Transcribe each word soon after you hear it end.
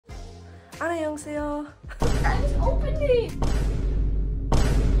안녕하세요. It's opening.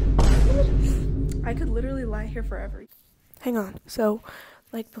 I could literally lie here forever. Hang on. So,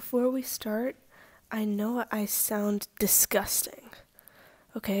 like, before we start, I know I sound disgusting.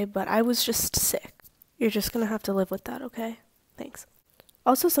 Okay, but I was just sick. You're just gonna have to live with that, okay? Thanks.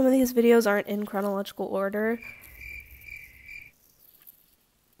 Also, some of these videos aren't in chronological order,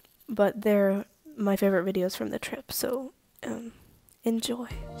 but they're my favorite videos from the trip, so enjoy.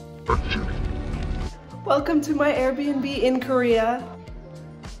 Welcome to my Airbnb in Korea.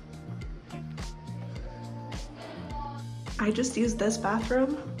 I just used this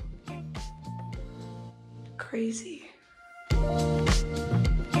bathroom. Crazy.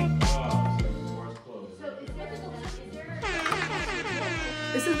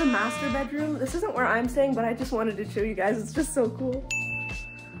 This is the master bedroom. This isn't where I'm staying, but I just wanted to show you guys. It's just so cool.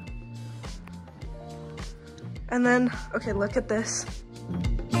 And then, okay, look at this.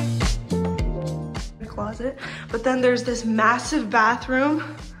 Closet. But then there's this massive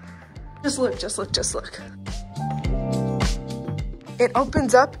bathroom. Just look, just look, just look. It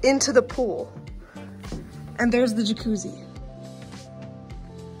opens up into the pool. And there's the jacuzzi.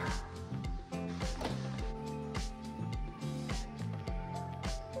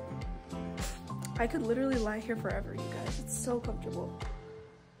 I could literally lie here forever, you guys. It's so comfortable.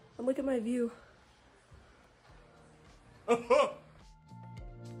 And look at my view.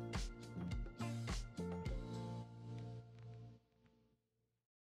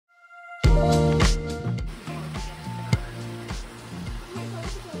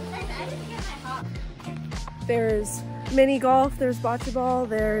 There's mini golf, there's bocce ball,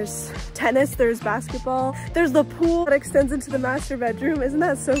 there's tennis, there's basketball. There's the pool that extends into the master bedroom. Isn't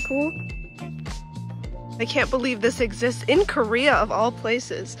that so cool? I can't believe this exists in Korea of all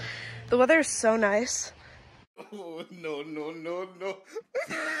places. The weather is so nice. Oh, no, no, no, no.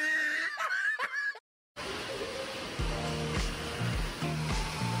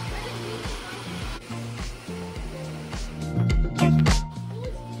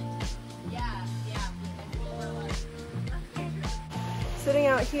 Sitting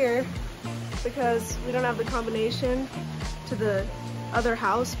out here because we don't have the combination to the other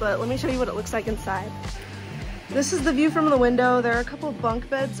house, but let me show you what it looks like inside. This is the view from the window. There are a couple of bunk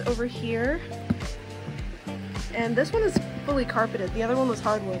beds over here. And this one is fully carpeted. The other one was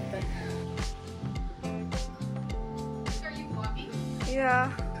hardwood, but... Are you vlogging?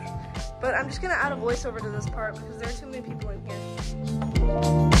 Yeah. But I'm just gonna add a voiceover to this part because there are too many people in here.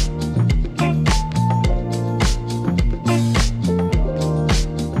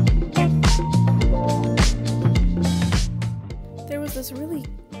 This really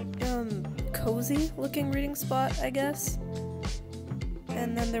cozy looking reading spot, I guess.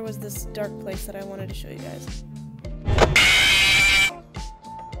 And then there was this dark place that I wanted to show you guys.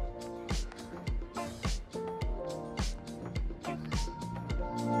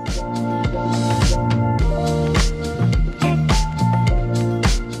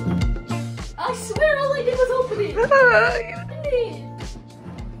 I swear all I did was open it.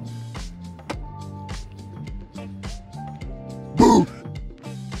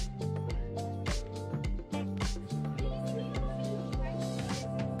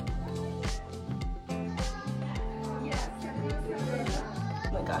 Oh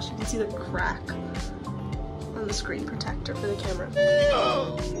my gosh, you can see the crack on the screen protector for the camera.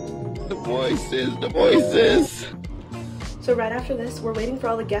 The voices. So right after this, we're waiting for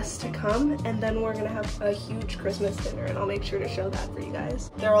all the guests to come, and then we're gonna have a huge Christmas dinner, and I'll make sure to show that for you guys.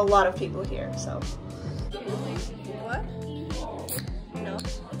 There are a lot of people here, so. What? No.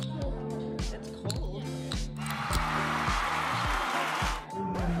 It's cold.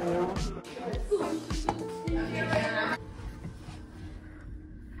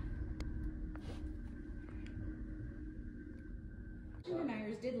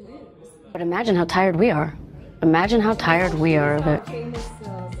 But imagine how tired we are. Imagine how tired we are of it.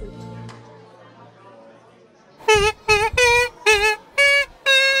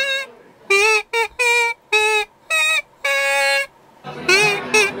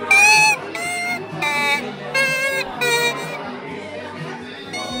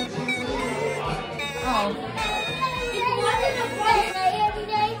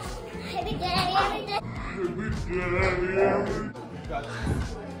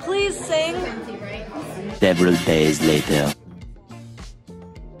 Please sing. Several days later.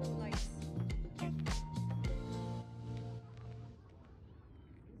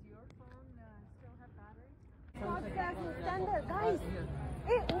 Guys,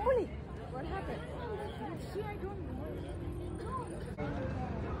 hey, Omoli, what happened? See, I don't know.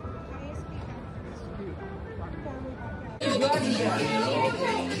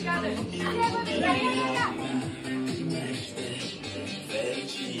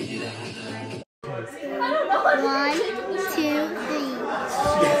 1, 2, 3.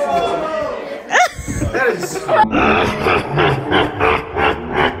 That is.